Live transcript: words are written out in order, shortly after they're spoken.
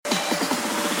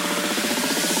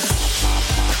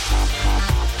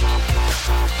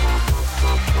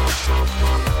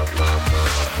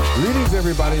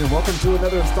everybody, and welcome to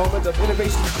another installment of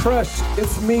Innovation Crush.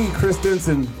 It's me, Chris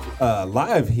Denson,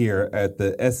 live here at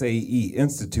the SAE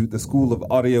Institute, the School of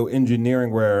Audio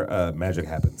Engineering, where magic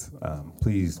happens.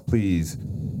 Please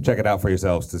check it out for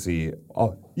yourselves to see.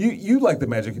 Oh, you like the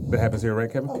magic that happens here,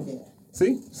 right, Kevin? Oh, yeah.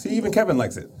 See, even Kevin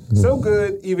likes it. So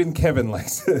good, even Kevin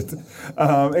likes it.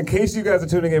 In case you guys are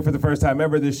tuning in for the first time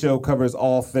ever, this show covers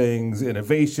all things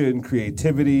innovation,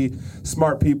 creativity,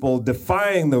 smart people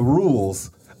defying the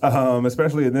rules,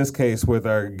 especially in this case with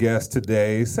our guest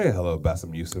today. Say hello,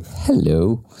 Bassem Youssef.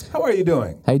 Hello. How are you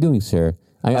doing? How you doing, sir?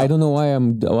 I don't know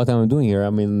what I'm doing here.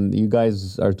 I mean, you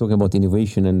guys are talking about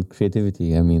innovation and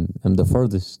creativity. I mean, I'm the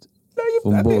furthest.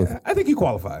 I think you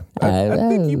qualify. I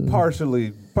think you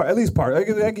at least part.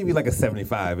 I give you like a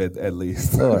 75 at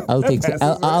least. Oh, I'll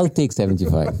take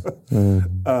 75.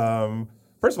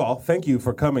 First of all, thank you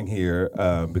for coming here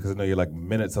because I know you're like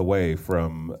minutes away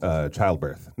from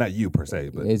childbirth. Not you per se,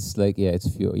 but it's like it's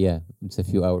a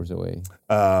few hours away.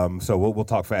 So we'll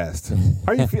talk fast.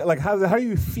 How are you feel? Like how are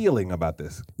you feeling about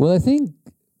this? Well, I think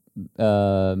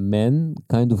men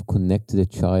kind of connect to the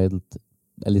child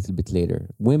a little bit later.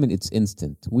 Women, it's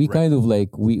instant. We right. kind of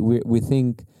like we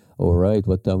think, all right,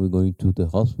 what are we going to the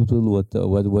hospital?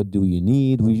 What do you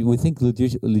need? We think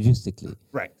logistically.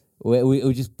 Right.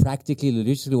 We just practically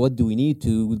logistically. What do we need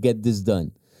to get this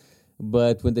done?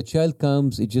 But when the child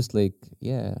comes, it's just like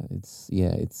it's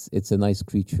a nice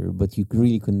creature, but you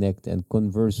really connect and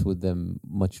converse with them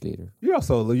much later. You're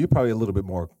probably a little bit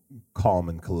more calm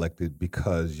and collected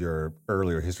because your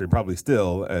earlier history, probably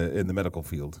still in the medical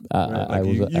field.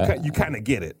 You kind of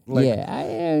get it. Like,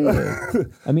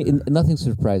 I mean, nothing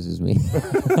surprises me.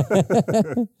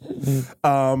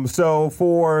 So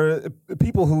for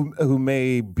people who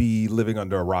may be living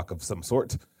under a rock of some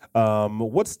sort,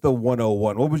 what's the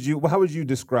 101? How would you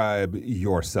describe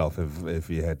yourself if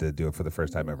you had to do it for the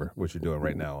first time ever? What you're doing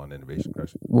right now on Innovation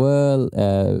Crush? Well,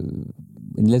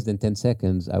 in less than 10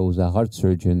 seconds, I was a heart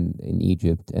surgeon in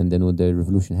Egypt. And then when the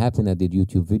revolution happened, I did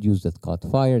YouTube videos that caught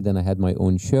fire. Then I had my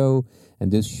own show.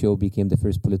 And this show became the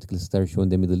first political star show in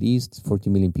the Middle East. 40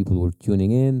 million people were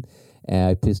tuning in.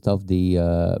 I pissed off the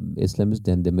Islamists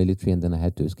and the military. And then I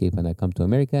had to escape and I come to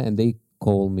America. And they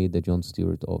call me the Jon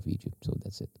Stewart of Egypt. So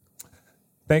that's it.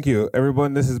 Thank you,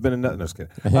 everyone. This has been no, just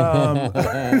kidding. The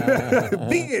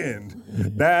end.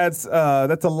 That's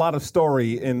a lot of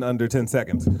story in under 10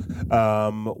 seconds.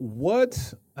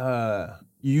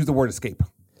 You used the word escape.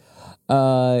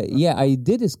 I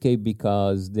did escape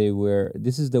because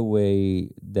this is the way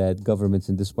that governments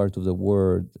in this part of the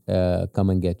world come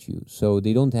and get you. So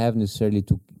they don't have necessarily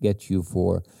to get you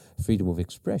for freedom of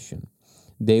expression.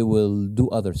 They will do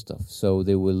other stuff. So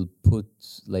they will put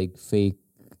like fake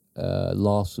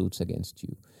lawsuits against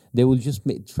you. They will just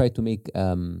try to make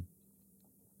an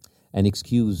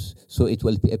excuse so it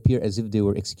will appear as if they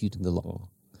were executing the law.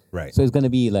 Right. So it's going to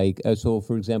be like,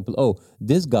 for example,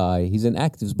 this guy, he's an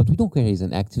activist, but we don't care he's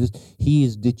an activist. He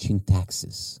is ditching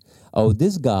taxes. Oh,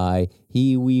 this guy,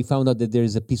 we found out that there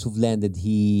is a piece of land that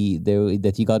he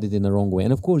got it in the wrong way.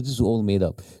 And of course, this is all made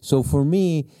up. So for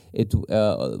me,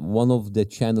 one of the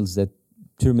channels that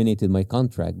terminated my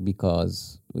contract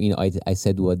because I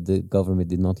said what the government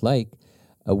did not like.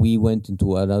 We went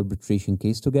into an arbitration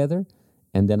case together,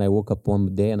 and then I woke up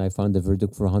one day and I found a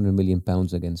verdict for £100 million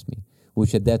against me,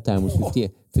 which at that time was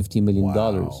 $50 million,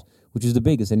 wow. Which is the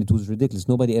biggest, and it was ridiculous.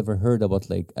 Nobody ever heard about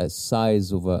like a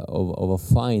size of a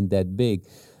fine that big,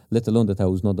 let alone that I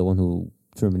was not the one who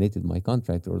terminated my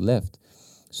contract or left.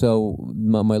 So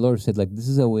my lawyer said, like, this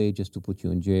is a way just to put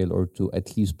you in jail or to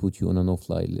at least put you on a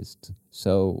no-fly list.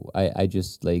 So I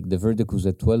just, like, the verdict was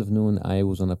at 12 noon. I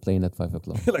was on a plane at 5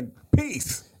 o'clock. You're like,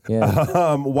 peace.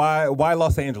 Yeah. Why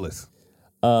Los Angeles?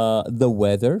 The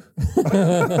weather.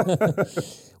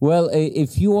 Well,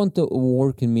 if you want to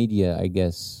work in media, I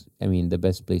guess, the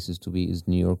best places to be is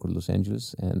New York or Los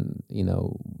Angeles. And,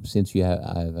 since I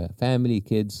have a family,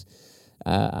 kids,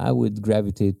 I would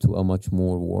gravitate to a much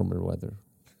more warmer weather.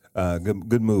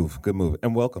 Good move,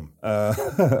 and welcome.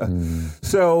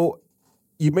 So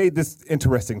you made this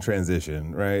interesting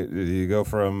transition, right? You go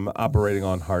from operating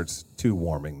on hearts to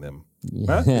warming them.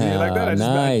 Yeah, huh? You like that?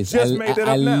 Nice. I just made that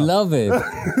up now. I love it.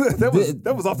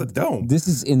 that was off the dome. This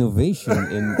is innovation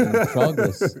in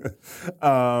progress.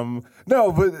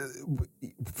 No, but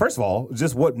first of all,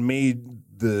 just what made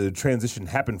the transition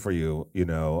happen for you?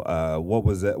 What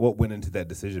was that? What went into that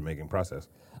decision-making process?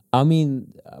 I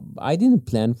didn't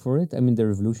plan for it. The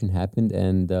revolution happened,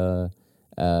 and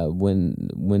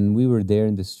when we were there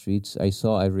in the streets, I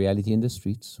saw a reality in the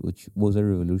streets, which was a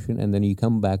revolution. And then you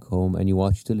come back home and you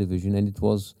watch television, and it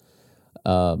was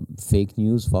fake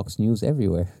news, Fox News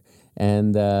everywhere.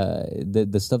 And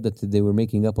the stuff that they were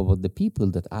making up about the people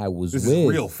that I was This with. is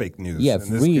real fake news. Yeah,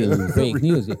 And this- real fake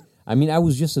news. Yeah. I mean, I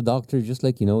was just a doctor, just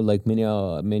like like many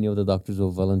of the doctors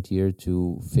who volunteer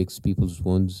to fix people's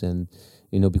wounds, and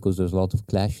because there's a lot of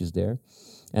clashes there.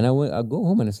 And I go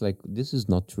home and it's like, this is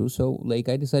not true. So like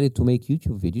I decided to make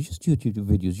YouTube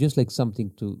videos, just like something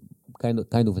to kind of a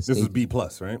This was statement. B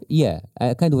plus, right? Yeah,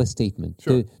 kind of a statement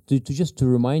Sure. to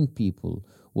remind people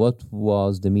what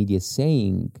was the media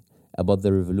saying about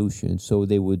the revolution, so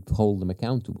they would hold them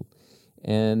accountable.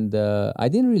 And I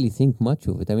didn't really think much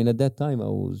of it. I mean, at that time,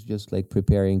 I was just like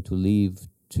preparing to leave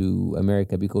to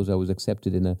America because I was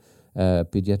accepted in a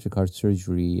pediatric heart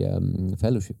surgery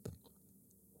fellowship.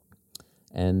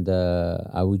 And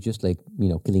I was just like,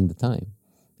 killing the time.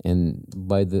 And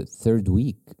by the third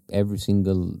week, every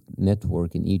single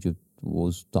network in Egypt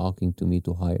was talking to me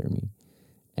to hire me.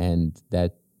 And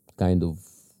that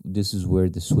this is where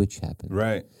the switch happened.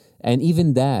 Right. And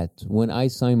even that, when I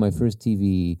signed my first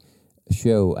TV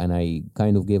show and I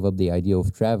kind of gave up the idea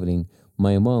of traveling,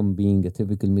 my mom, being a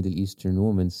typical Middle Eastern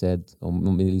woman, or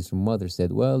Middle Eastern mother,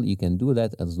 said, well, you can do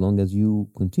that as long as you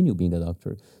continue being a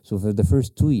doctor. So for the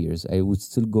first 2 years, I would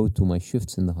still go to my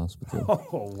shifts in the hospital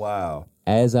Oh, wow.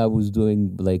 as I was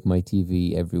doing like my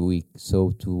TV every week,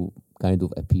 so to kind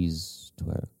of appease to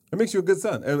her. It makes you a good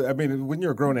son. I mean, when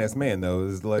you're a grown ass man, though,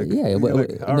 it's like Yeah, you're well,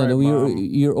 like, all right, no, Mom.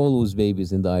 you're always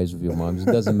babies in the eyes of your moms.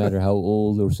 It doesn't matter how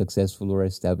old or successful or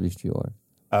established you are.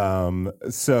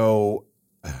 So,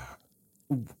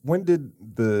 when did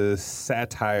the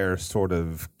satire sort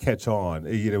of catch on?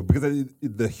 Because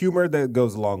the humor that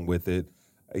goes along with it,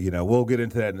 we'll get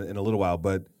into that in a little while.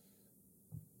 But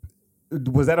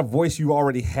was that a voice you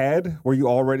already had? Were you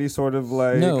already sort of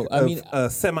like No, I mean, a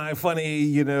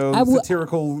semi-funny, w-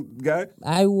 satirical guy?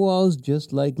 I was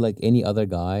just like any other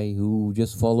guy who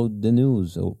just followed the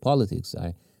news or politics.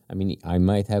 I mean, I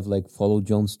might have like followed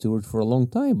Jon Stewart for a long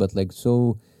time, but like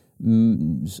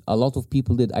a lot of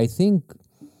people did. I think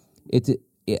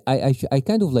I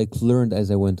kind of like learned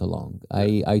as I went along.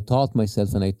 I taught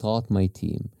myself and I taught my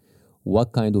team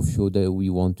what kind of show that we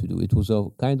want to do. It was a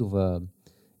kind of a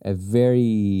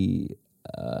very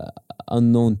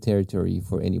unknown territory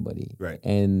for anybody, Right?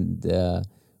 And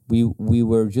we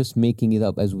were just making it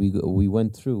up as we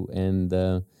went through. And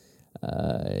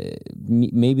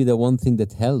maybe the one thing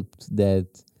that helped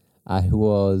that I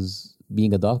was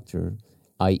being a doctor,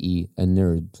 i.e., a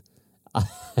nerd.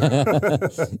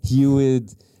 You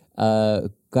would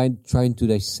trying to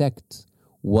dissect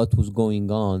what was going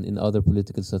on in other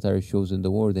political satire shows in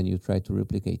the world, and you try to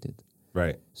replicate it.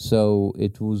 Right. So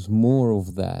it was more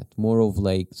of that, more of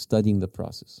like studying the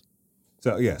process.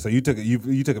 So yeah, so you took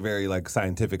a very like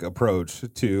scientific approach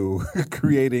to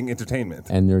creating entertainment.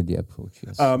 And nerdy approach,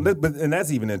 yes. And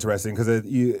that's even interesting because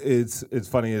it's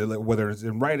funny, like, whether it's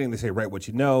in writing, they say write what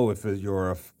you know. If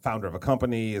you're a founder of a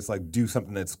company, it's like do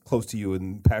something that's close to you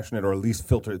and passionate, or at least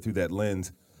filter it through that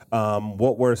lens.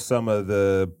 What were some of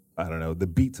the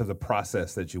beats of the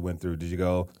process that you went through? Did you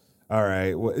go, all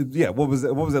right, what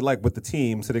was it like with the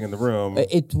team sitting in the room?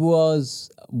 It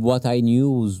was what I knew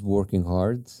was working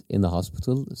hard in the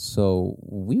hospital. So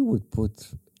we would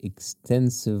put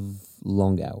extensive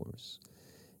long hours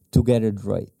to get it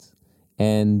right.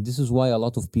 And this is why a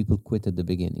lot of people quit at the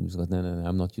beginning. Because no,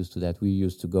 I'm not used to that. We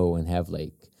used to go and have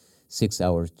like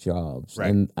 6-hour jobs. Right.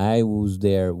 And I was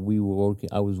there,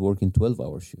 I was working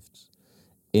 12-hour shifts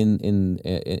in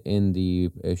the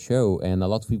show, and a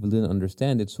lot of people didn't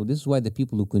understand it. So this is why the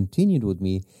people who continued with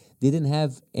me didn't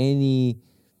have any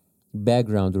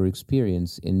background or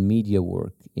experience in media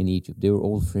work in Egypt. They were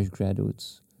all fresh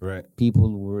graduates. Right.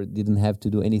 People didn't have to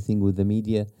do anything with the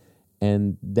media,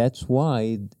 and that's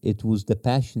why it was the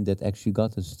passion that actually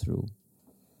got us through.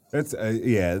 That's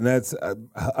and that's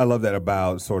I love that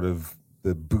about sort of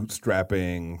the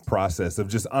bootstrapping process of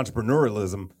just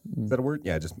entrepreneurialism. Is that a word?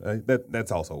 Yeah, just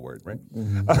that's also a word, right?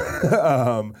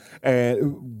 Mm-hmm.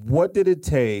 And what did it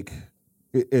take?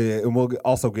 And we'll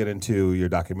also get into your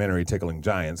documentary, Tickling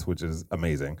Giants, which is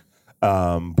amazing.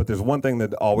 But there's one thing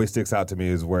that always sticks out to me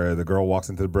is where the girl walks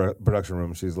into the production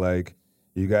room. She's like,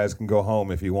 "You guys can go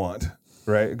home if you want,"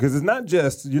 right? Because you're not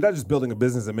just building a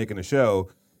business and making a show.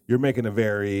 You're making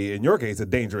in your case, a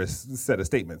dangerous set of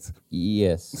statements.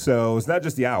 Yes. So it's not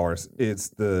just the hours; it's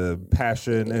the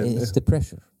passion and It's the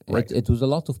pressure. Right. It was a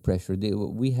lot of pressure.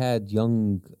 We had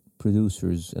young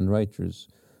producers and writers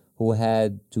who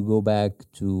had to go back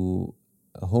to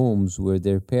homes where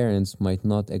their parents might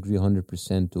not agree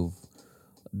 100% of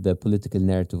the political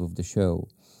narrative of the show,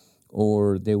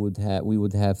 or we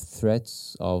would have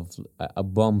threats of a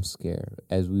bomb scare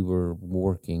as we were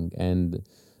working, and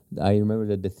I remember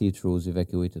that the theater was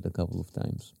evacuated a couple of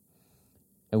times,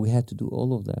 and we had to do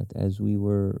all of that as we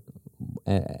were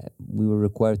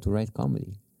required to write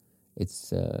comedy.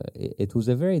 It was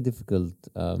a very difficult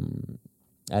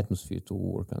atmosphere to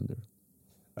work under.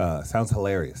 Sounds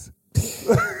hilarious.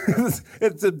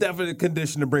 It's a definite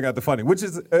condition to bring out the funny, which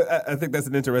is, I think that's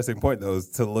an interesting point, though, is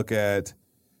to look at,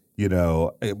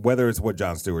 whether it's what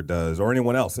Jon Stewart does or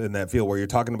anyone else in that field where you're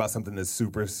talking about something that's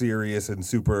super serious and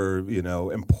super,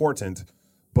 important,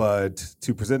 but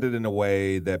to present it in a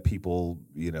way that people,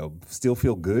 still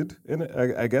feel good in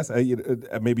it, I guess.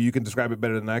 Maybe you can describe it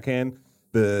better than I can.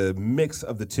 The mix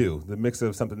of the two, the mix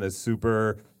of something that's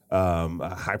super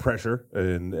high pressure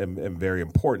and very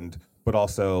important, but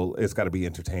also it's got to be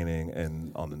entertaining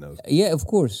and on the nose. Yeah, of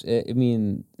course. I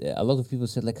mean, a lot of people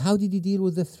said, like, how did he deal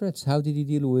with the threats? How did he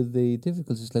deal with the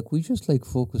difficulties? Like, we just,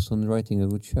 focus on writing a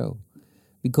good show.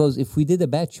 Because if we did a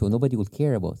bad show, nobody would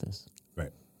care about us.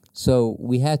 Right. So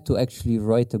we had to actually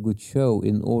write a good show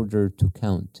in order to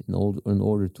count, in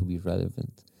order to be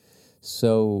relevant.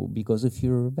 So, because if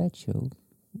you're a bad show...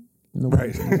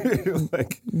 Nobody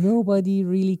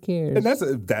really cares. And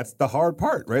that's the hard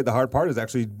part, right? The hard part is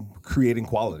actually creating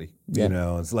quality.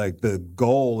 Yeah. It's like the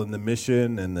goal and the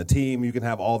mission and the team, you can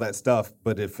have all that stuff,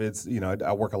 but if it's,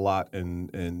 I work a lot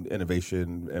in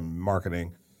innovation and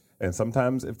marketing, and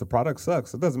sometimes if the product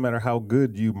sucks, it doesn't matter how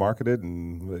good you market it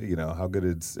and, how good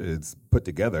it's put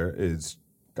together, it's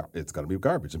going to be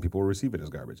garbage and people will receive it as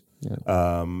garbage. Yeah.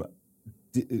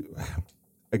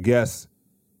 I guess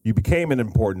you became an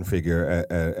important figure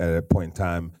at a point in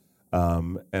time.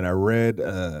 And I read,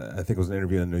 I think it was an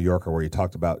interview in the New Yorker where you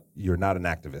talked about you're not an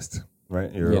activist,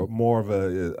 right? You're more of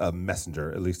a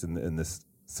messenger, at least in this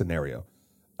scenario.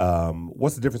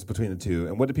 What's the difference between the two?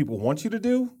 And what do people want you to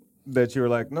do that you're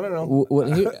like, no?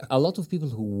 Well, a lot of people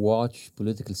who watch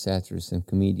political satirists and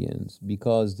comedians,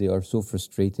 because they are so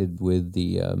frustrated with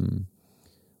the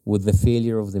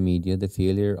failure of the media, the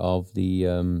failure of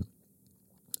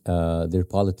their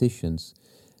politicians,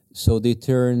 so they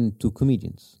turn to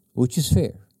comedians, which is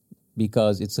fair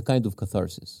because it's a kind of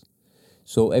catharsis.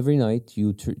 So every night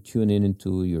you tune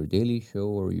into your Daily Show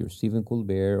or your Stephen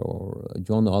Colbert or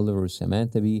John Oliver or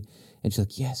Samantha Bee, and she's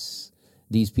like, yes,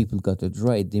 these people got it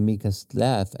right. They make us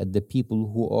laugh at the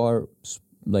people who are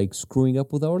screwing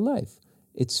up with our life.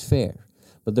 It's fair.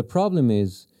 But the problem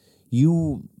is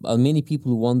many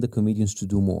people want the comedians to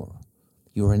do more.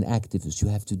 You're an activist. You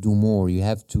have to do more. You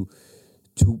have to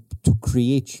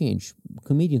create change.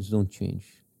 Comedians don't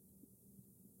change.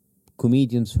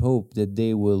 Comedians hope that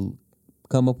they will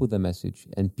come up with a message,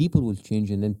 and people will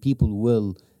change, and then people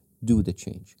will do the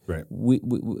change. Right.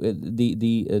 The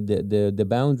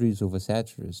boundaries of a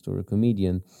satirist or a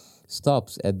comedian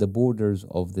stops at the borders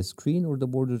of the screen or the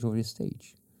borders of his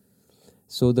stage.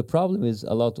 So the problem is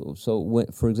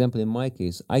for example, in my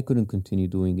case, I couldn't continue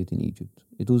doing it in Egypt.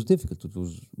 It was difficult. It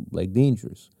was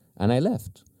dangerous. And I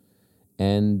left.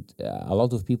 And a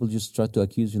lot of people just tried to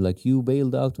accuse me, you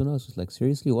bailed out on us. It's like,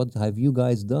 seriously, what have you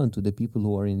guys done to the people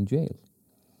who are in jail?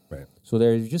 Right. So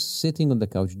they're just sitting on the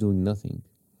couch doing nothing.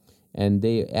 And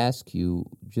they ask you,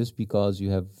 just because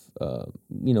you have,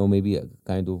 maybe a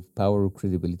kind of power or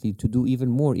credibility, to do even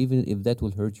more, even if that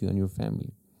will hurt you and your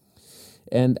family.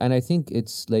 And I think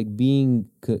it's like being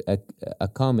a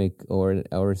comic or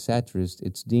a satirist,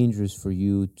 it's dangerous for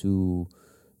you to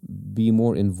be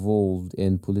more involved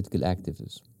in political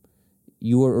activism.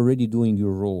 You are already doing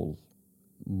your role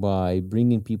by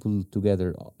bringing people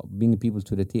together, bringing people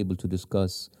to the table to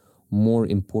discuss more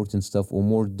important stuff or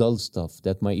more dull stuff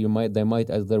that they might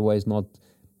otherwise not,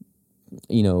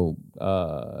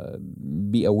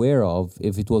 be aware of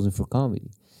if it wasn't for comedy.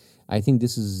 I think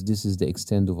this is the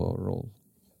extent of our role.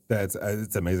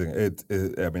 It's amazing. I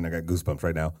got goosebumps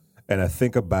right now. And I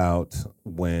think about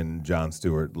when Jon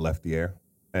Stewart left the air.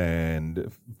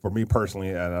 And for me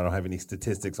personally, and I don't have any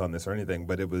statistics on this or anything,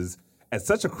 but it was at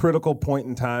such a critical point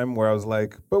in time where I was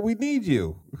like, but we need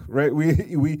you, right?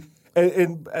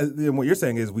 And what you're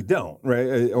saying is we don't,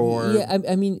 right?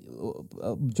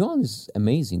 John is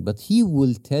amazing, but he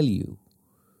will tell you,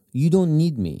 you don't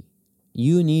need me.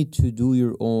 You need to do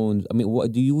your own.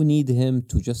 Do you need him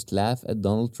to just laugh at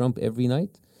Donald Trump every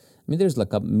night? There's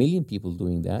a million people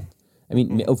doing that.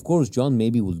 Of course, John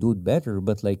maybe will do it better,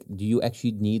 but do you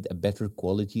actually need a better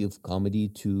quality of comedy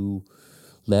to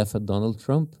laugh at Donald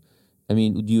Trump? Do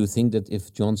you think that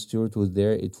if Jon Stewart was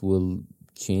there, it will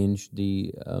change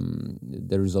the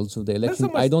results of the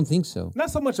election? I don't think so.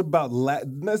 Not so much about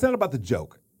it's not about the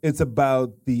joke. It's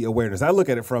about the awareness. I look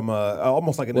at it from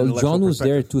almost like an intellectual John was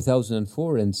perspective. there in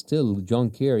 2004, and still John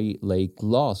Kerry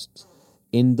lost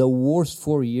in the worst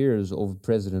 4 years of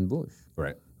President Bush.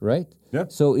 Right. right? Yeah.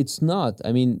 So it's not.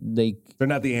 I mean, they're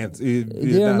not the answer.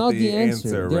 they are not the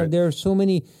answer. Right? There are so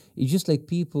many. It's just like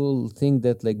people think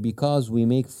that like because we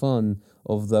make fun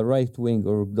of the right wing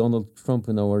or Donald Trump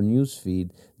in our news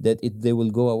feed that they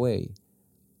will go away.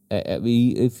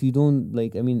 If you don't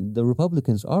like, I mean, the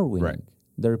Republicans are winning. Right.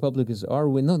 The Republicans are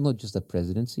winning, not just the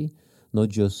presidency, not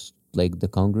just like the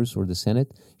Congress or the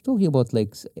Senate. You're talking about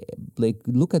like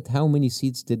look at how many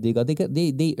seats did they got.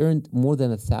 They earned more than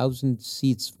 1,000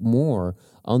 seats more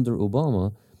under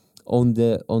Obama on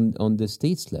the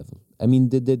states level. I mean,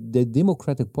 the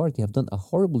Democratic Party have done a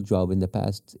horrible job in the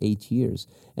past 8 years,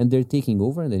 and they're taking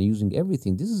over and they're using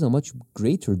everything. This is a much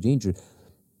greater danger.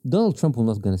 Donald Trump will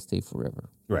not going to stay forever.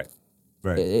 Right.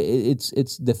 Right.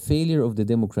 It's the failure of the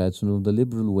Democrats and of the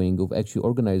liberal wing of actually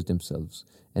organize themselves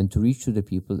and to reach to the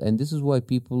people. And this is why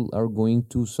people are going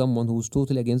to someone who's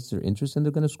totally against their interests, and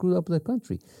they're going to screw up the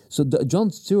country. So Jon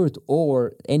Stewart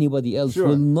or anybody else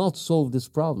will not solve this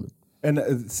problem.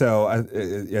 And so I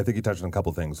think you touched on a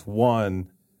couple things.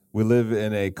 One, we live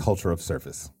in a culture of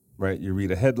surface, right? You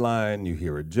read a headline, you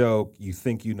hear a joke, you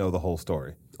think you know the whole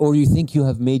story. Or you think you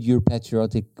have made your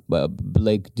patriotic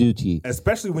duty,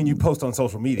 especially when you post on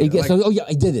social media.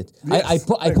 I did it. Yes,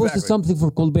 I posted something for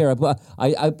Colbert.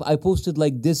 I posted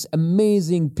like this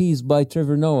amazing piece by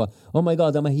Trevor Noah. Oh my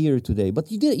God, I'm a hero today. But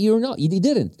you did. You're not. You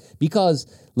didn't, because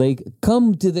like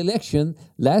come to the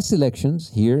last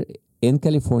elections here in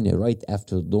California, right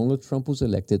after Donald Trump was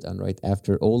elected, and right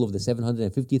after all of the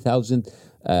 750,000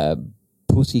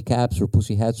 pussy caps or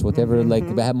pussy hats, whatever,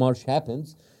 march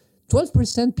happens.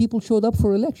 12% people showed up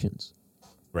for elections.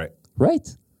 Right. Right.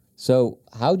 So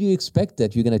how do you expect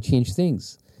that you're going to change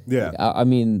things? Yeah. I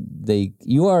mean,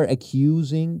 you are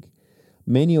accusing,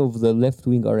 many of the left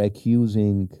wing are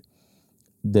accusing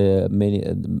many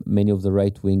of the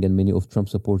right wing and many of Trump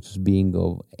supporters being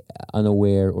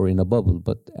unaware or in a bubble.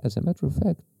 But as a matter of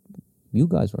fact, you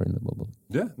guys are in the bubble.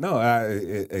 Yeah, no,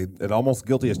 it almost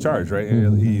guilty as charged, right?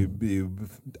 You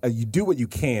do what you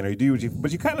can, or you do what you,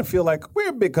 but you kind of feel like we're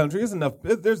a big country.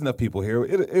 There's enough people here.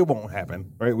 It won't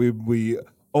happen, right? We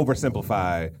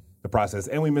oversimplify the process,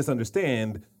 and we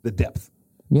misunderstand the depth.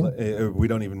 Yeah. We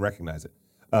don't even recognize it.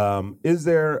 Is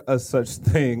there a such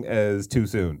thing as too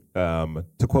soon?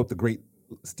 To quote the great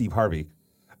Steve Harvey,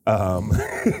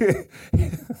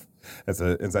 that's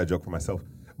an inside joke for myself.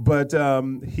 But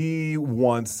he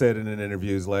once said in an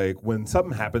interview, is like, when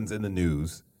something happens in the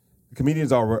news,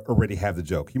 comedians already have the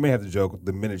joke. You may have the joke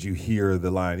the minute you hear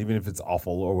the line, even if it's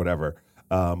awful or whatever.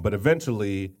 But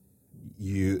eventually,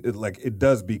 it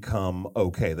does become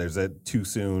okay. There's a too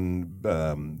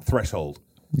soon threshold.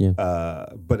 Yeah.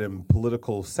 But in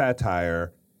political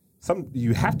satire,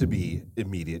 you have to be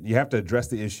immediate. You have to address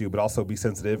the issue, but also be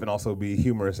sensitive and also be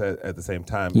humorous at the same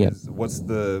time. Yeah. What's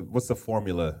the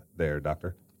formula there,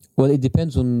 Doctor? Well, it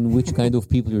depends on which kind of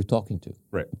people you're talking to.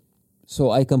 Right.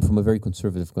 So I come from a very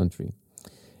conservative country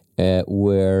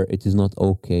where it is not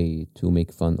okay to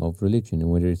make fun of religion, and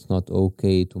where it's not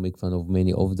okay to make fun of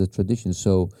many of the traditions.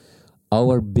 So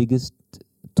our biggest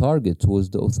target was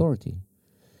the authority.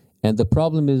 And the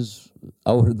problem is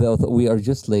we are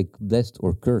just like blessed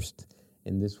or cursed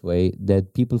in this way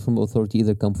that people from authority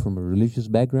either come from a religious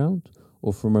background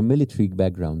or from a military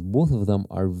background. Both of them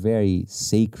are very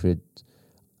sacred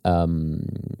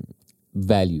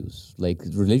values, like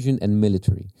religion and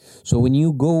military. So when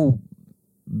you go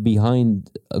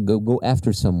go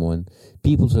after someone,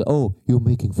 people say, oh, you're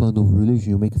making fun of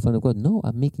religion, you're making fun of God. No,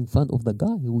 I'm making fun of the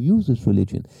guy who uses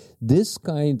religion. This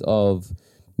kind of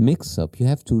mix-up, you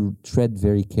have to tread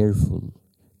very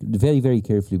very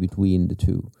carefully between the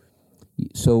two.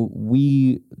 So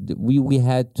we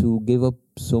had to give up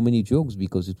so many jokes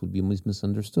because it would be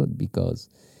misunderstood, because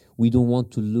we don't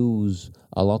want to lose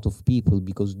a lot of people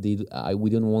because we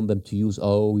don't want them to use,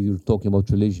 oh, you're talking about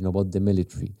religion, about the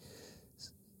military.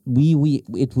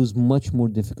 It was much more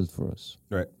difficult for us.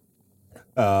 Right.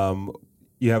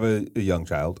 You have a young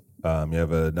child. You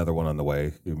have another one on the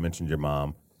way. You mentioned your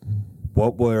mom.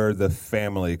 What were the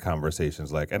family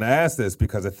conversations like? And I ask this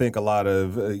because I think a lot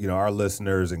of our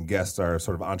listeners and guests are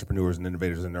sort of entrepreneurs and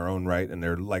innovators in their own right, and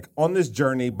they're like on this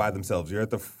journey by themselves. You're at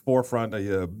the forefront.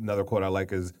 Another quote I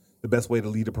like is, the best way to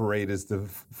lead a parade is to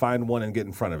find one and get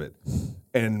in front of it.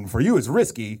 And for you, it's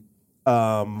risky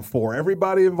for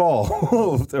everybody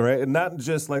involved, right? And not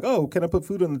just like, oh, can I put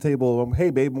food on the table? Hey,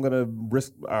 babe, I'm going to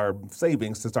risk our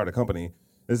savings to start a company.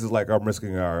 This is like I'm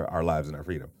risking our lives and our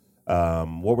freedom.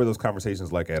 What were those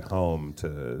conversations like at home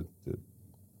to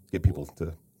get people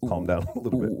to calm down a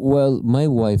little bit? Well, my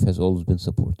wife has always been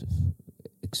supportive,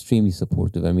 extremely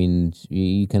supportive. I mean,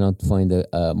 you cannot find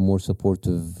a more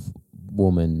supportive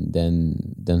woman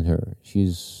than her.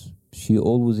 She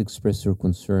always expressed her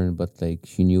concern, but like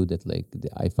she knew that like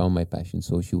I found my passion,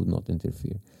 so she would not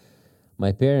interfere.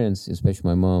 My parents, especially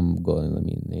my mom,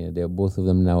 they're both of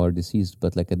them now are deceased,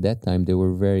 but like at that time they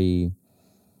were very.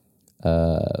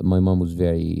 My mom was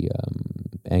very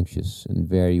anxious and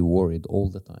very worried all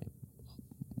the time.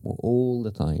 All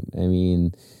the time. I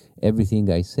mean,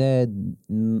 everything I said,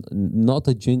 not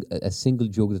a single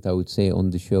joke that I would say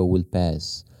on the show will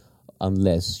pass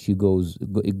unless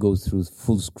it goes through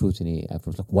full scrutiny.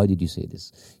 Afterwards, like, why did you say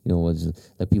this?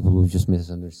 Like people who just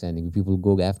misunderstanding. People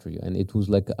go after you, and it was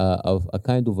like a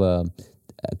kind of a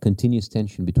continuous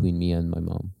tension between me and my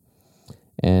mom.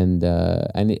 And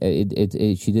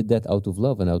she did that out of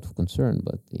love and out of concern,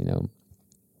 but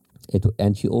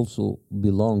and she also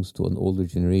belongs to an older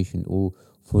generation who,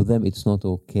 for them, it's not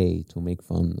okay to make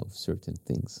fun of certain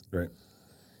things. Right.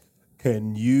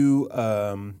 Can you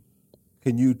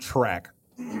track?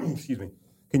 Excuse me.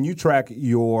 Can you track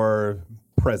your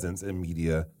presence in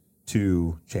media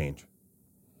to change?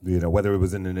 Whether it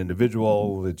was in an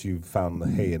individual that you found,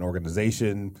 hey, an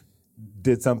organization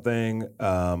did something.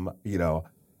 How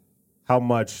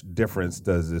much difference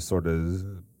does this sort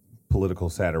of political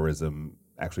satirism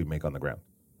actually make on the ground?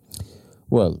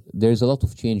 Well, there's a lot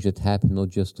of change that happened not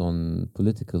just on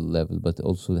political level, but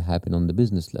also happened on the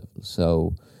business level.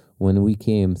 So when we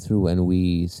came through and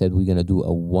we said we're going to do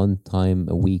a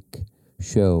one-time-a-week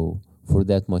show for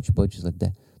that much budget like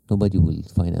that, nobody will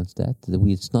finance that.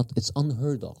 It's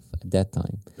unheard of at that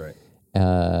time. Right.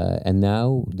 And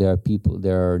now there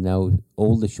are now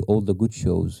all the good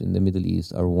shows in the Middle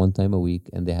East are one time a week,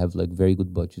 and they have like very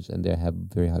good budgets and they have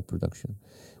very high production.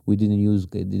 We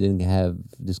didn't have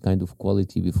this kind of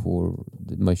quality before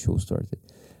my show started.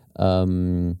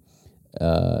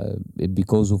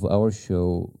 Because of our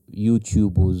show,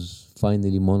 YouTube was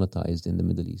finally monetized in the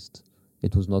Middle East.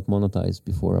 It was not monetized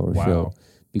before our show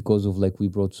because of like we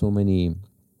brought so many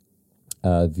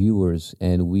viewers,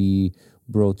 and we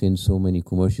brought in so many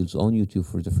commercials on YouTube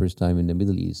for the first time in the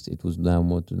Middle East. It was now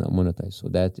monetized. So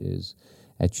that is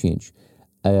a change.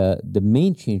 The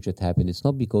main change that happened, it's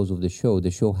not because of the show.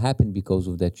 The show happened because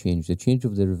of that change. The change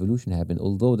of the revolution happened,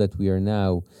 although that we are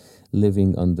now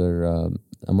living under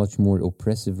a much more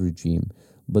oppressive regime.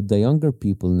 But the younger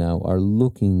people now are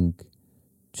looking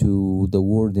to the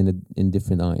world in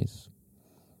different eyes.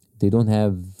 They don't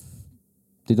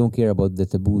care about the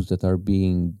taboos that are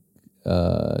being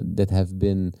that have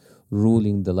been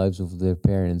ruling the lives of their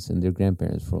parents and their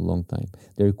grandparents for a long time.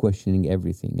 They're questioning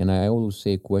everything. And I always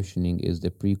say questioning is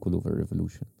the prequel of a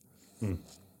revolution.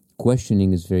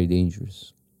 Questioning is very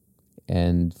dangerous.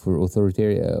 And for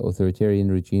authoritarian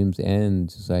regimes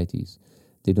and societies,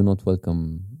 they do not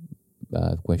welcome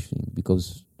questioning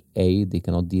because A, they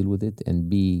cannot deal with it, and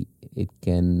B, it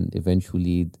can eventually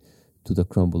lead to the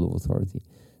crumble of authority.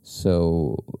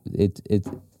 So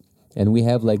and we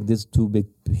have like these two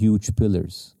huge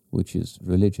pillars, which is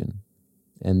religion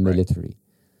and military.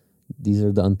 These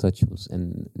are the untouchables,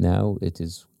 and now it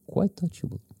is quite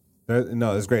touchable.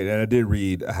 No, it's great. And I did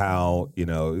read how,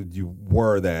 you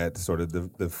were that sort of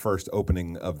the first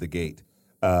opening of the gate.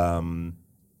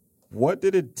 What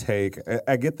did it take?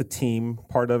 I get the team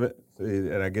part of it,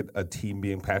 and I get a team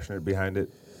being passionate behind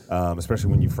it,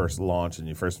 especially when you first launch and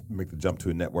you first make the jump to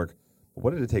a network.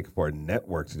 What did it take for a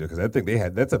network to do? Because I think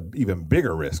that's an even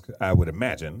bigger risk, I would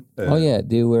imagine.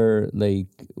 They were like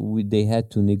they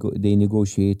had to they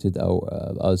negotiated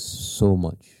us so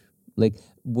much. Like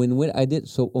when I did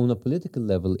so on a political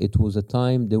level, it was a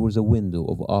time there was a window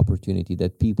of opportunity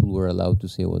that people were allowed to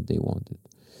say what they wanted.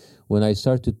 When I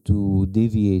started to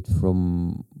deviate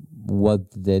from what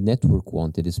the network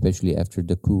wanted, especially after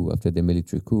the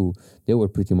military coup, they were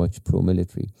pretty much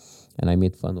pro-military. And I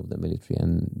made fun of the military,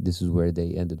 and this is where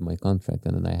they ended my contract.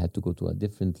 And then I had to go to a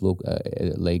different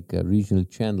regional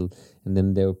channel, and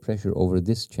then there was pressure over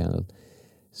this channel.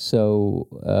 So,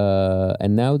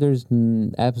 and now there's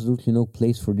absolutely no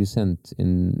place for dissent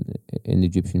in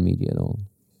Egyptian media at all.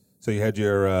 So you had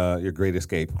your Great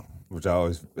Escape, which I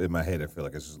always, in my head, I feel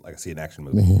like it's just like I see an action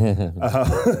movie.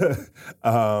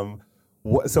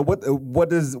 What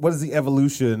does the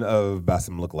evolution of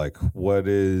Bassem look like? What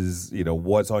is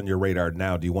what's on your radar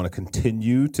now? Do you want to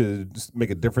continue to just make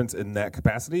a difference in that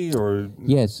capacity, or?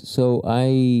 Yes. So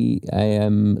I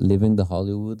am living the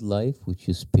Hollywood life, which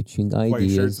is pitching ideas.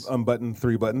 White shirts, unbuttoned,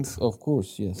 3 buttons. Of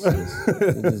course, yes.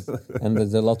 And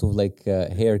there's a lot of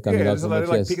hair coming out from my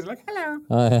chest.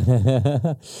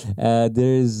 Hello.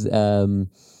 There's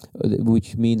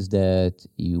which means that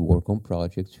you work on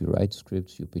projects, you write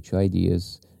scripts, you pitch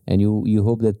ideas, and you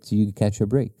hope that you catch a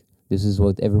break. This is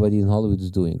what everybody in Hollywood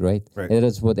is doing, right? Right. And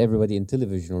that's what everybody in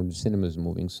television or the cinema is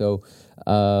moving. So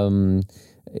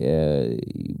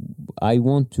I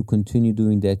want to continue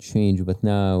doing that change, but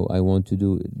now I want to do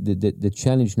the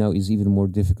challenge now is even more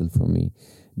difficult for me,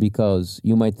 because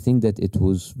you might think that it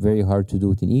was very hard to do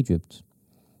it in Egypt,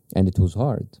 and it was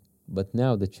hard. But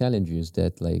now the challenge is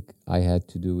that like I had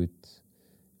to do it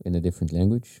in a different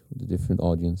language with a different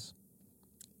audience,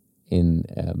 in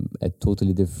a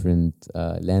totally different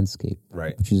landscape,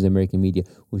 Right. which is American media,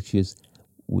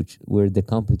 where the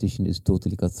competition is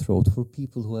totally cutthroat for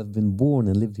people who have been born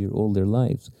and lived here all their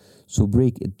lives. So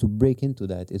to break into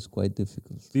that is quite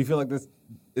difficult. Do you feel like this?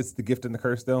 It's the gift and the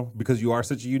curse, though, because you are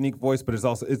such a unique voice. But it's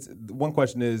one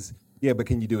question is, yeah, but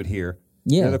can you do it here?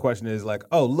 Yeah. The other question is like,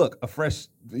 oh, look, a fresh,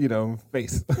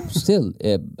 face. Still,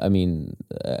 I mean,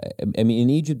 in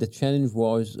Egypt, the challenge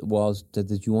was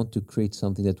that you want to create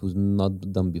something that was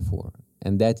not done before,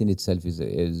 and that in itself is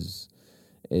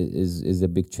a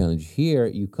big challenge. Here,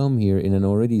 you come here in an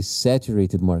already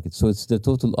saturated market, so it's the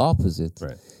total opposite.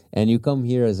 Right. And you come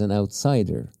here as an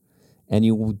outsider, and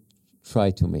you would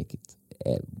try to make it,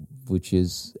 which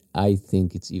is, I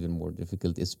think, it's even more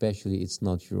difficult. Especially, it's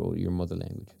not your mother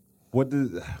language. What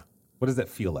does that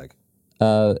feel like?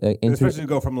 Especially to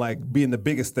go from like being the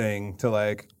biggest thing to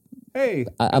like, hey,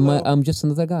 I'm just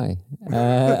another guy.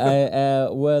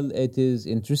 Well, it is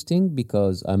interesting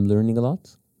because I'm learning a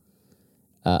lot.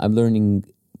 I'm learning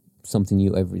something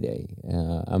new every day.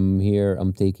 I'm here.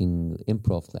 I'm taking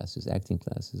improv classes, acting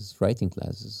classes, writing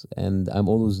classes, and I'm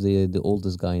always the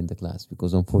oldest guy in the class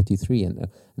because I'm 43, and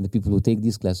the people who take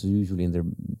these classes are usually in their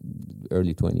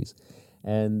early 20s,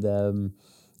 and.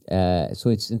 So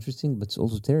it's interesting, but it's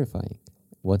also terrifying.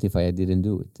 What if I didn't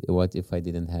do it? What if I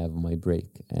didn't have my break?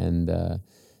 And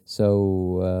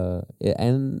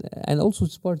and also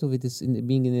it's part of it is in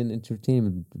being in an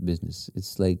entertainment business.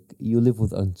 It's like you live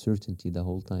with uncertainty the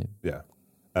whole time. Yeah,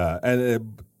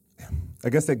 and I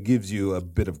guess that gives you a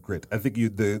bit of grit. I think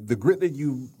the grit that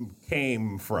you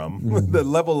came from, the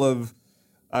level of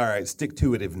all right,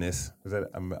 stick-to-itiveness.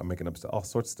 I'm making up all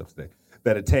sorts of stuff today.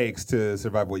 That it takes to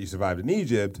survive what you survived in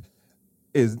Egypt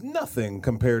is nothing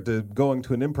compared to going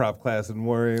to an improv class and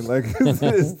worrying like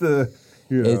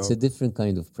It's a different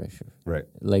kind of pressure, right?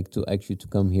 Like to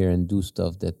come here and do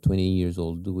stuff that 20 years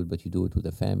old do it, but you do it with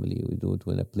a family. You do it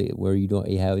with a place where you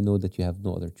know that you have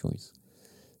no other choice.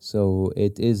 So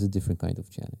it is a different kind of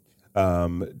challenge.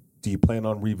 Do you plan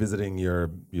on revisiting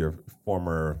your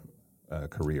former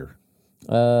career?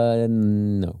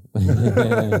 No.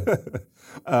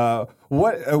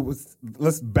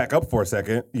 Let's back up for a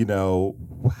second.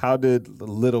 How did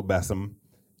Little Bassem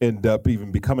end up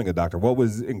even becoming a doctor? What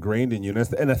was ingrained in you?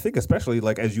 And I think especially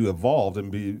like as you evolved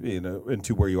and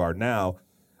into where you are now,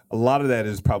 a lot of that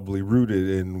is probably rooted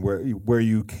in where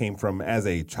you came from as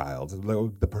a child,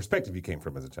 the perspective you came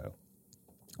from as a child.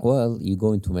 Well, you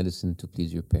go into medicine to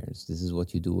please your parents. This is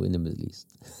what you do in the Middle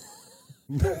East.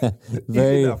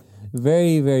 Very,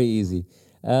 very, very easy.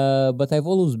 But I've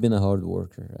always been a hard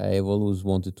worker. I've always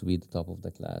wanted to be the top of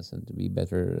the class and to be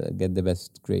better, get the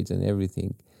best grades and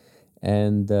everything.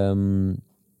 And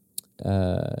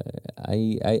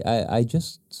I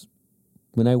just,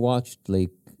 when I watched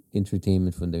like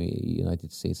entertainment from the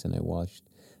United States and I watched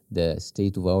the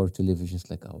state of our television, it's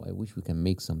like, oh, I wish we can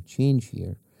make some change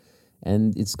here.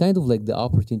 And it's kind of like the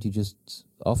opportunity just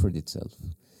offered itself.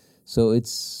 So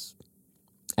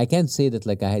I can't say that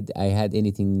like I had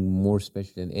anything more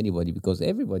special than anybody because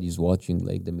everybody's watching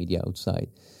like the media outside.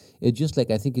 It's just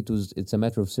like I think it's a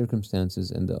matter of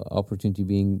circumstances and the opportunity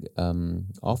being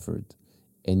offered,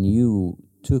 and you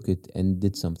took it and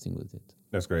did something with it.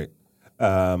 That's great.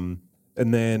 And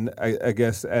then I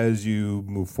guess as you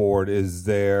move forward, is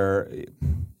there?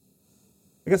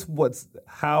 I guess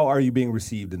how are you being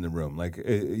received in the room? Like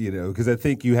because I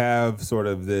think you have sort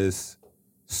of this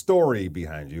story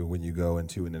behind you when you go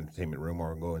into an entertainment room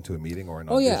or go into a meeting or an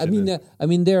audition. Oh yeah, I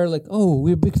mean, they're like, oh,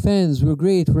 we're big fans, we're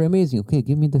great, we're amazing. Okay,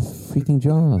 give me the freaking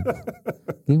job,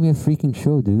 give me a freaking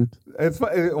show, dude. It's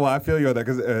funny. Well, I feel you on that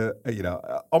because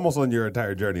almost on your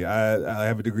entire journey. I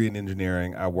have a degree in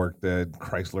engineering. I worked at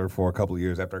Chrysler for a couple of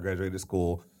years after I graduated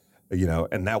school.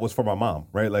 And that was for my mom,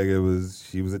 right? Like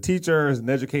she was a teacher, an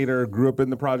educator, grew up in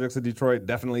the projects of Detroit.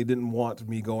 Definitely didn't want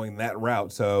me going that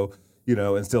route, so.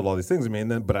 Instilled all these things in me,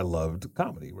 but I loved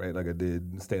comedy, right? Like I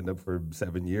did stand up for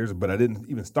 7 years, but I didn't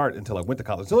even start until I went to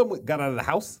college. Until I got out of the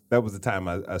house, that was the time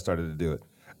I started to do it.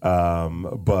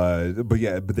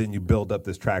 But then you build up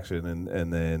this traction,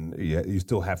 and then you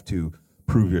still have to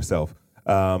prove yourself.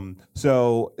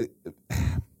 So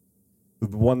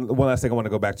one last thing I want to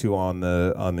go back to on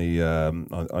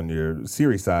your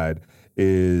series side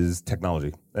is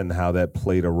technology and how that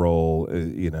played a role,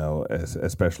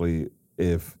 especially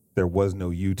if there was no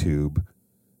YouTube,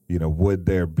 would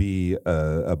there be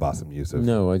a Bassem Youssef?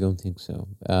 No, I don't think so.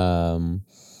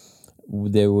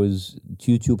 There was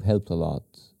YouTube helped a lot,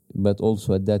 but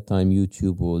also at that time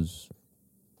YouTube was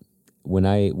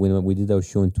when we did our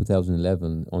show in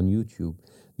 2011 on YouTube,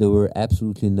 there were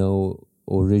absolutely no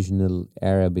original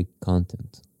Arabic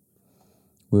content.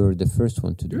 We were the first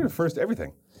one to do. You were the first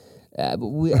everything. But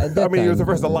at that you were time, the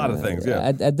first a lot of things. Yeah.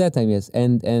 At that time, yes,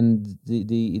 and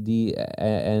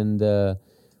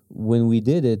when we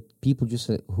did it, people just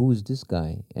said, "Who is this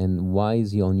guy? And why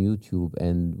is he on YouTube?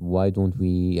 And why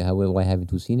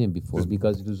haven't we seen him before?"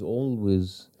 Because it was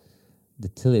always the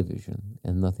television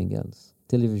and nothing else.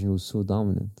 Television was so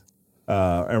dominant.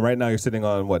 And right now you're sitting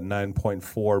on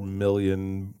 9.4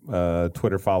 million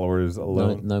Twitter followers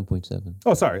alone. 9.7.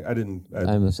 Oh, sorry, I didn't.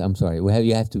 I'm sorry.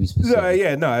 You have to be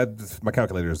specific. My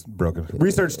calculator is broken.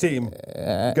 Research team,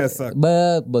 guess suck.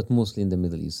 But mostly in the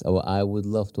Middle East. I would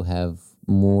love to have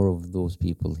more of those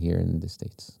people here in the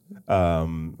States.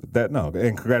 And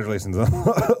congratulations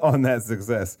on that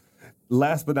success.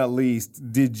 Last but not least,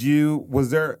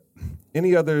 was there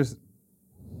any other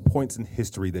points in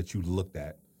history that you looked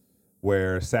at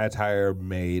where satire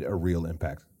made a real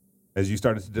impact? As you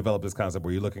started to develop this concept,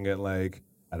 were you looking at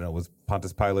was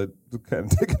Pontius Pilate kind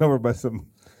of taken over by some?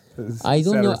 I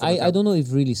don't know. I don't know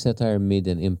if really satire made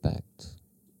an impact.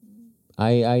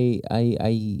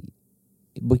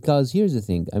 Because here's the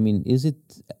thing. I mean, is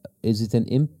it an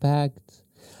impact?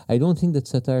 I don't think that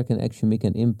satire can actually make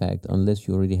an impact unless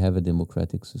you already have a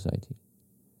democratic society.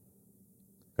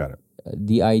 Got it.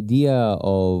 The idea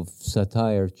of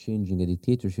satire changing a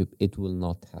dictatorship, it will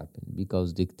not happen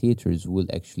because dictators will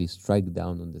actually strike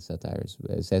down on the satires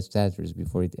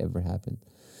before it ever happened.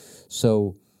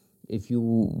 So if you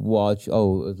watch,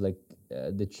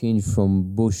 the change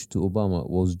from Bush to Obama,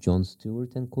 was Jon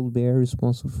Stewart and Colbert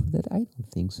responsible for that? I don't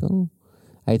think so.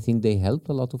 I think they helped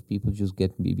a lot of people just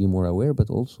be more aware, but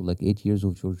also 8 years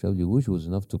of George W. Bush was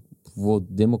enough to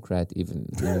vote Democrat even.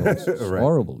 It's Right.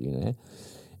 horrible,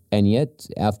 And yet,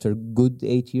 after good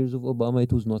 8 years of Obama,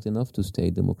 it was not enough to stay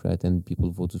Democrat, and people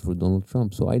voted for Donald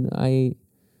Trump. So I don't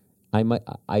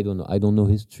know. I don't know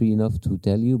history enough to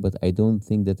tell you, but I don't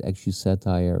think that actually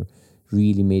satire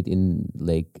really made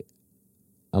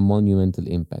a monumental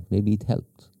impact. Maybe it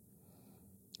helped,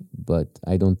 but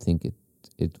I don't think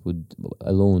it would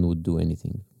alone would do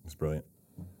anything. It's brilliant.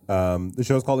 The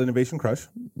show's called Innovation Crush,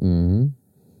 and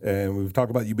we've talked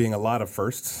about you being a lot of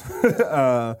firsts.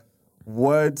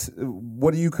 What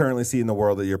do you currently see in the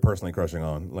world that you're personally crushing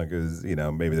on?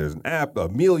 Maybe there's an app, a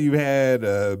meal you had,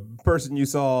 a person you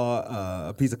saw,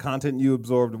 a piece of content you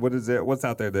absorbed. What is it? What's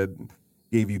out there that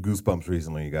gave you goosebumps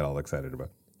recently? You got all excited about?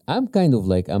 I'm kind of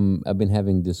I've been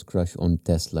having this crush on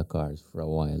Tesla cars for a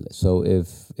while. So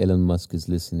if Elon Musk is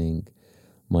listening,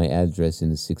 my address in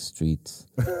the 6th Street,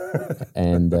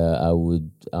 and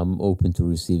I'm open to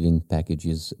receiving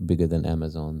packages bigger than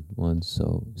Amazon ones.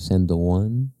 So send the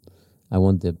one. I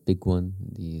want the big one,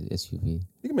 the SUV.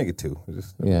 You can make it 2.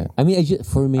 I mean,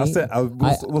 for me,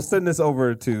 we'll send this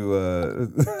over to.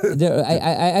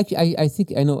 I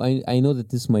think I know that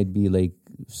this might be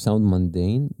sound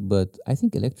mundane, but I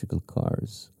think electric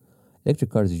cars are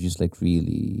just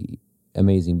really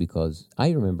amazing, because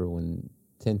I remember when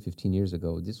 10, 15 years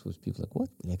ago, this was people what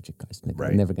electric cars?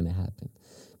 Never going to happen.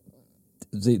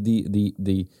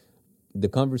 The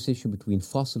conversation between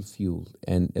fossil fuel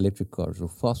and electric cars, or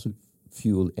fossil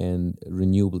fuel and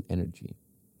renewable energy,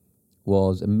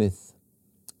 was a myth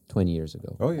 20 years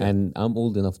ago. Oh, yeah. And I'm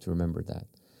old enough to remember that.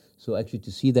 So actually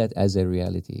to see that as a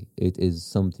reality, it is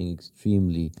something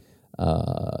extremely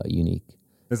unique.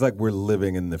 It's like we're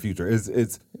living in the future.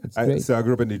 Great. So I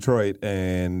grew up in Detroit,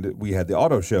 and we had the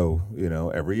auto show,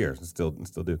 every year, still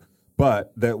do.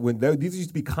 But these used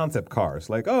to be concept cars,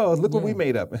 look what we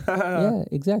made up. Yeah,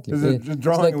 exactly. It's a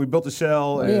drawing, and we built a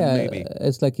shell, and maybe.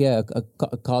 It's a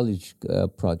college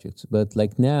project. But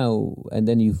now, and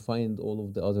then you find all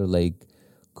of the other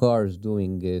cars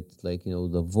doing it,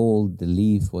 the Volt, the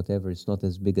Leaf, whatever. It's not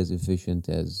as big, as efficient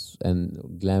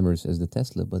and glamorous as the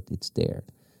Tesla, but it's there.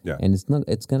 Yeah. And it's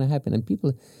gonna happen. And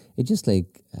people, it's just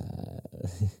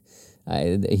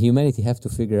humanity have to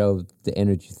figure out the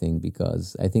energy thing,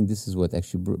 because I think this is what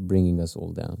actually bringing us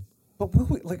all down. But will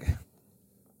we,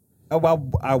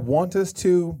 I want us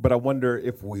to, but I wonder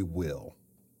if we will.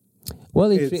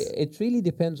 Well, it really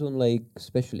depends on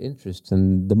special interests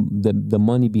and the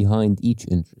money behind each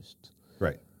interest.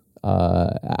 Right.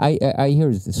 I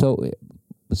hear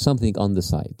something on the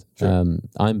side. Sure.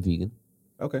 I'm vegan.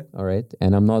 Okay. All right.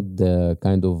 And I'm not the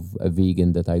kind of a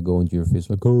vegan that I go into your face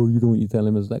like, oh, you don't eat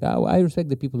animals. Like, I respect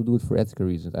the people who do it for ethical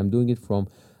reasons. I'm doing it from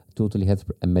totally health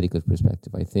and medical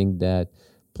perspective. I think that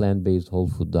plant-based whole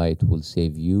food diet will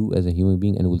save you as a human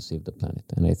being and will save the planet.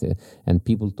 And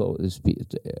people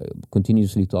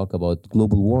continuously talk about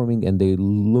global warming, and they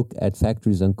look at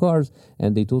factories and cars,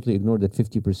 and they totally ignore that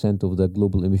 50% of the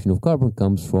global emission of carbon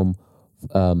comes from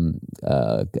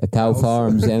cow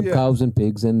farms and cows and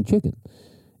pigs and chicken.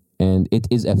 And it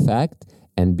is a fact.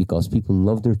 And because people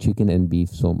love their chicken and beef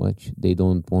so much, they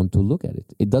don't want to look at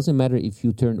it. It doesn't matter if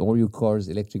you turn all your cars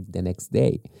electric the next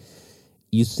day.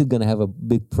 You're still going to have a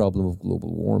big problem of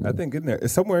global warming. I think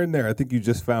somewhere in there, I think you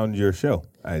just found your show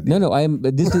idea. No,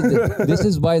 this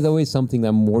is, by the way, something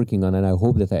I'm working on, and I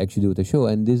hope that I actually do the show.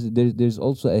 And there's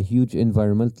also a huge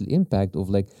environmental impact of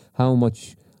like how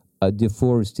much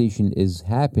deforestation is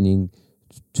happening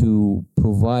to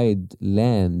provide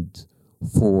land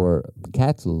for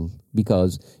cattle,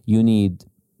 because you need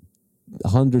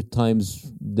 100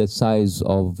 times the size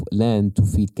of land to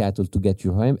feed cattle to get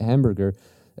your hamburger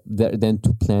than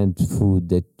to plant food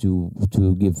that to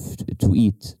give to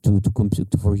eat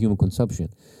for human consumption.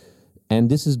 And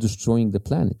this is destroying the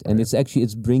planet, and it's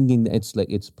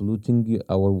polluting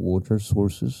our water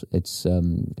sources. It's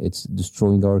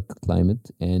destroying our climate,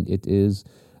 and it is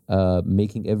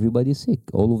making everybody sick.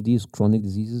 All of these chronic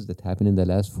diseases that happen in the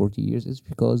last 40 years is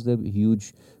because of the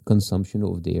huge consumption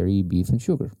of dairy, beef, and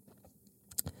sugar.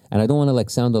 And I don't want to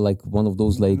sound like one of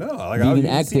those vegan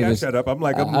activists. Shut up. I'm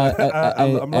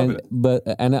loving it. But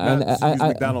use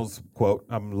McDonald's quote.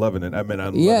 I'm loving it. I mean,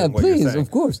 I'm yeah, loving what please, you're saying.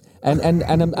 of course. And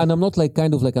I'm not I'm not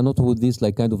with this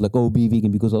be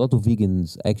vegan, because a lot of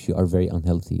vegans actually are very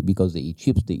unhealthy because they eat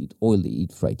chips, they eat oil, they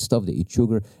eat fried stuff, they eat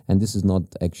sugar, and this is not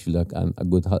actually a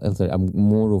good health. I'm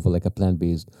more of a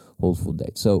plant-based whole food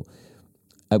diet. So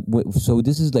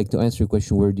this is to answer your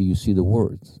question, where do you see the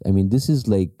world? I mean, this is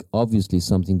obviously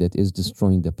something that is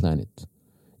destroying the planet.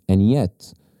 And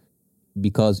yet,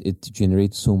 because it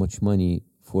generates so much money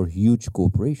for huge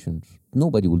corporations,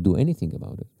 nobody will do anything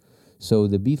about it. So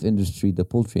the beef industry, the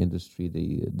poultry industry,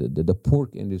 the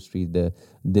pork industry, the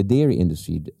dairy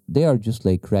industry, they are just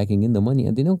racking in the money,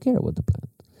 and they don't care about the planet.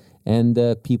 And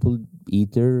people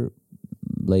eat their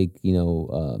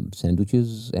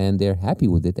sandwiches, and they're happy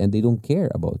with it, and they don't care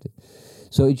about it.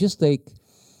 So it's just I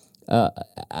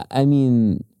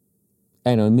mean,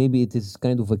 I know maybe it is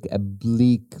kind of a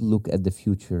bleak look at the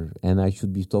future, and I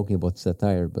should be talking about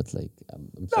satire, but I'm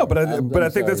no, sorry. but I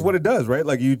think that's what it does, right?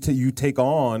 You take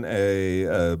on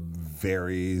a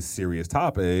very serious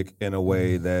topic in a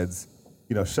way that's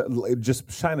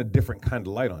just shine a different kind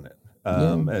of light on it,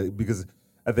 because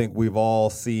I think we've all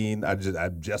seen. I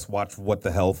just watched What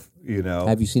the Health.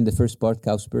 Have you seen the first part,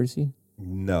 Cowspiracy?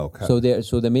 No. So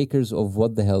the makers of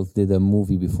What the Health did a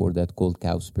movie before that called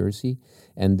Cowspiracy,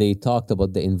 and they talked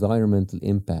about the environmental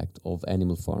impact of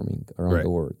animal farming around the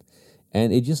world,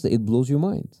 and it blows your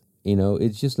mind.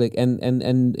 It's just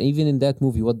and even in that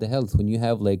movie, What the Health, when you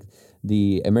have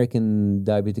the American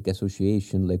Diabetic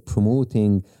Association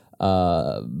promoting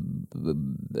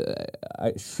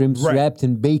shrimps wrapped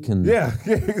in bacon. Yeah,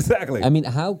 exactly. I mean,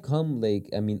 how come a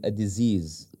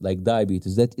disease like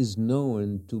diabetes that is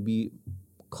known to be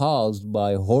caused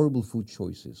by horrible food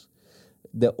choices,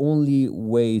 the only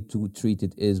way to treat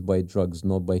it is by drugs,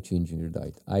 not by changing your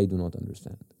diet? I do not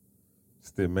understand. It's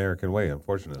the American way,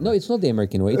 unfortunately. No, it's not the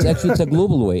American way. It's actually a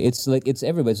global way. It's it's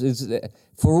everybody. It's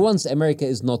for once, America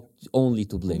is not only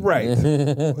to blame. Right.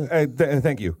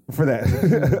 Thank you for that.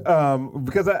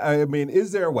 Because I mean,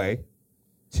 is there a way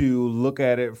to look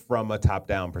at it from a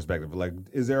top-down perspective?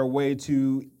 Is there a way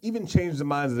to even change the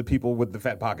minds of the people with the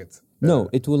fat pockets? No,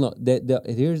 it will not.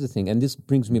 Here's the thing, and this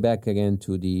brings me back again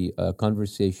to the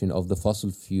conversation of the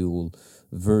fossil fuel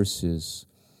versus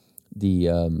the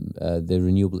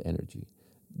renewable energy.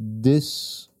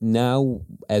 This now,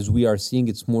 as we are seeing,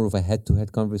 it's more of a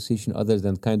head-to-head conversation other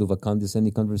than kind of a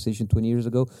condescending conversation 20 years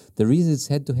ago. The reason it's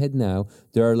head-to-head now,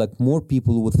 there are more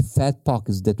people with fat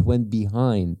pockets that went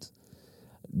behind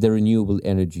the renewable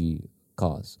energy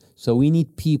cause. So we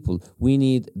need people. We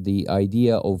need the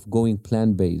idea of going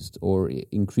plant-based or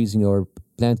increasing our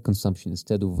plant consumption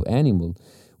instead of animal.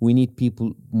 We need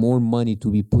people, more money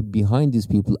to be put behind these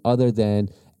people other than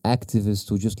activists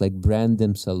who just brand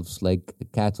themselves like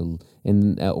cattle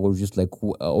and or just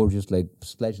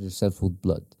splash themselves with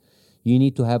blood. You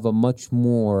need to have a much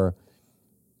more,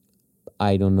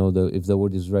 I don't know if the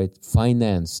word is right,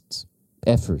 financed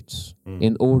efforts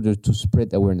in order to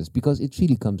spread awareness, because it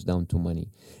really comes down to money,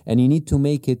 and you need to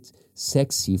make it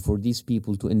sexy for these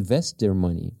people to invest their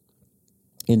money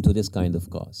into this kind of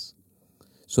cause.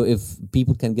 So if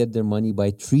people can get their money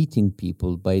by treating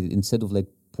people, by instead of like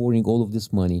pouring all of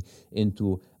this money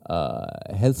into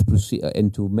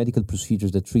into medical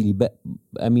procedures that really,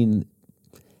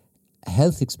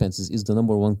 health expenses is the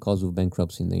number one cause of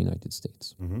bankruptcy in the United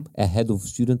States, ahead of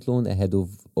student loan, ahead of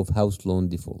house loan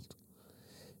default.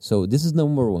 So this is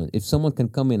number one. If someone can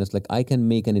come in, it's like I can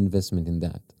make an investment in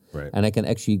that. Right. And I can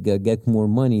actually get more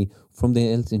money from the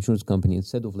health insurance company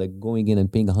instead of like going in and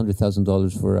paying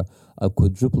 $100,000 for a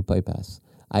quadruple bypass.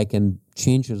 I can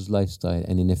change his lifestyle,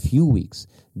 and in a few weeks,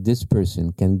 this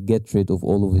person can get rid of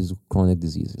all of his chronic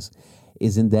diseases.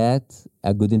 Isn't that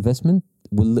a good investment?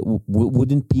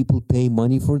 Wouldn't people pay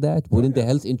money for that? Wouldn't the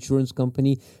health insurance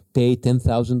company pay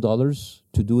 $10,000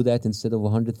 to do that instead of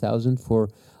 $100,000 for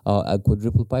a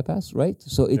quadruple bypass? Right.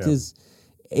 So it is.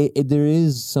 There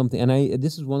is something, and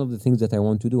this is one of the things that I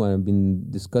want to do, and I've been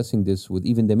discussing this with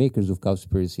even the makers of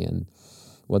Cowspiracy and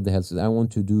what the hell is. I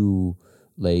want to do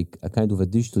like a kind of a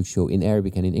digital show in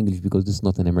Arabic and in English, because this is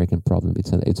not an American problem;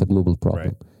 it's a global problem.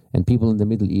 Right. And people in the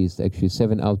Middle East, actually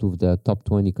 7 out of the top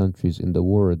 20 countries in the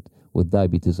world with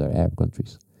diabetes are Arab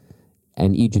countries,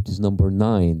 and Egypt is number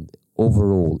 9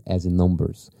 overall as in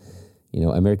numbers.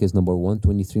 America is number 1,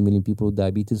 23 million people with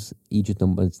diabetes. Egypt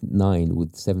number 9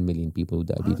 with 7 million people with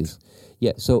diabetes. What?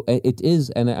 Yeah, so it is,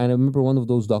 and I remember one of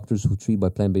those doctors who treat by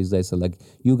plant-based diet said, like,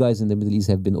 you guys in the Middle East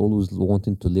have been always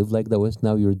wanting to live like the West.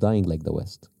 Now you're dying like the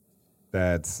West.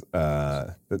 That's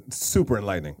super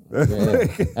enlightening. Yeah.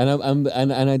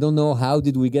 And I don't know how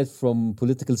did we get from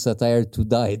political satire to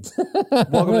diet.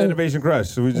 Welcome to Innovation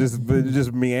Crush. We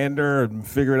just meander and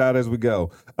figure it out as we go.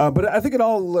 But I think it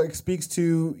all speaks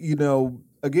to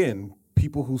again,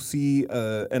 people who see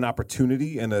an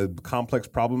opportunity and a complex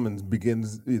problem and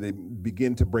they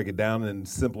begin to break it down in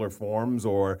simpler forms,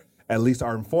 or at least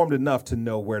are informed enough to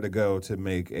know where to go to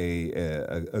make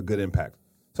a good impact.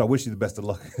 So I wish you the best of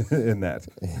luck in that.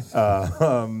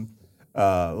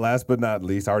 Last but not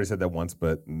least, I already said that once,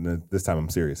 but this time I'm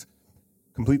serious.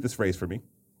 Complete this phrase for me.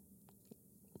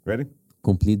 Ready?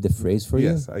 Complete the phrase for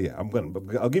you? Yes. Yeah.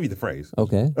 I'll give you the phrase.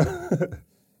 Okay.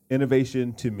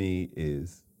 Innovation to me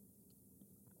is.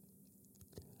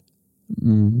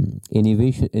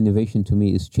 Innovation to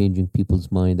me is changing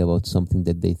people's mind about something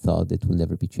that they thought that will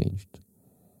never be changed.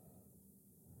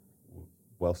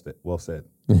 Well said.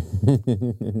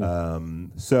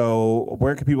 So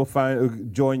where can people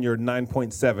join your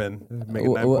 9.7? Make it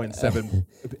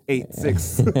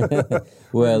 9.786.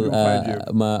 Well,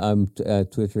 my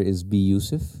Twitter is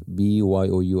BYoussef,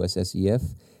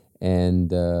 BYOUSSEF,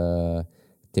 and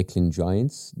Tickling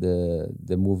Giants.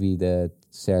 The movie that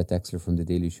Sarah Taxler from The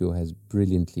Daily Show has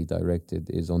brilliantly directed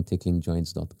is on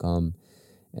ticklinggiants.com,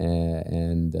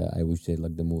 and I wish they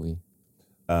liked the movie.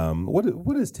 What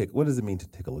does it mean to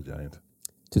tickle a giant?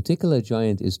 To tickle a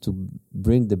giant is to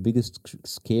bring the biggest,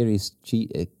 scariest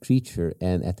creature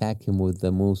and attack him with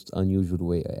the most unusual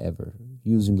way ever,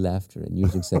 using laughter and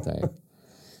using satire.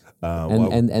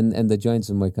 And the giants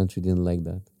in my country didn't like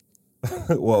that.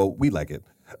 Well, we like it.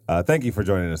 Thank you for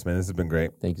joining us, man. This has been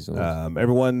great. Thank you so much.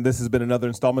 Everyone, this has been another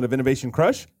installment of Innovation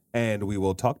Crush, and we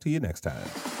will talk to you next time.